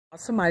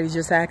Somebody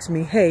just asked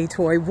me, hey,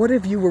 Toy, what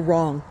if you were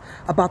wrong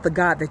about the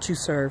God that you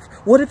serve?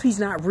 What if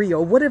he's not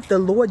real? What if the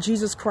Lord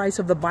Jesus Christ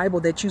of the Bible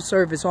that you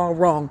serve is all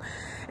wrong?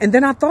 And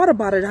then I thought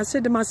about it. I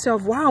said to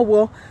myself, wow,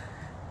 well,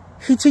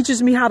 he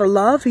teaches me how to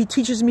love. He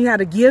teaches me how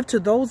to give to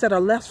those that are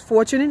less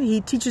fortunate.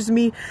 He teaches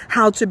me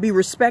how to be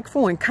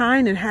respectful and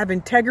kind and have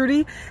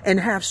integrity and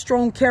have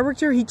strong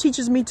character. He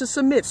teaches me to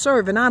submit,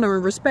 serve, and honor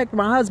and respect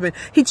my husband.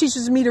 He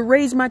teaches me to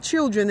raise my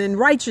children in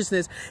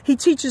righteousness. He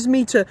teaches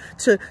me to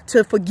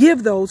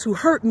forgive those who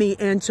hurt me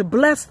and to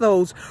bless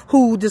those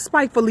who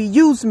despitefully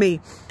use me.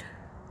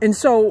 And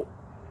so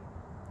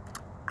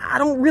I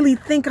don't really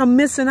think I'm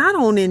missing out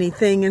on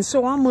anything. And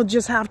so I'm going to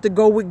just have to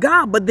go with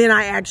God. But then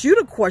I ask you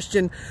the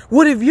question,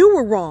 what if you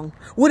were wrong?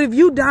 What if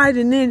you died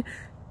and then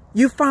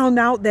you found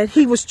out that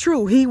he was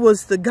true? He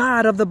was the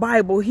God of the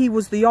Bible. He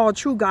was the all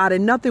true God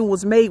and nothing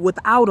was made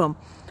without him.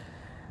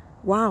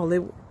 Wow, it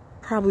would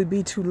probably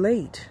be too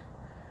late.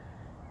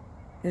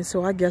 And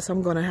so I guess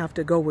I'm going to have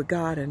to go with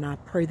God, and I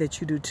pray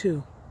that you do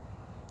too.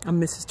 I'm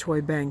Mrs.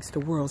 Toy Banks, the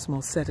world's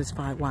most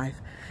satisfied wife.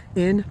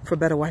 In for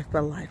Better Wife,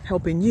 Better Life,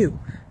 helping you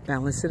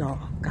balance it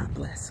all. God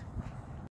bless.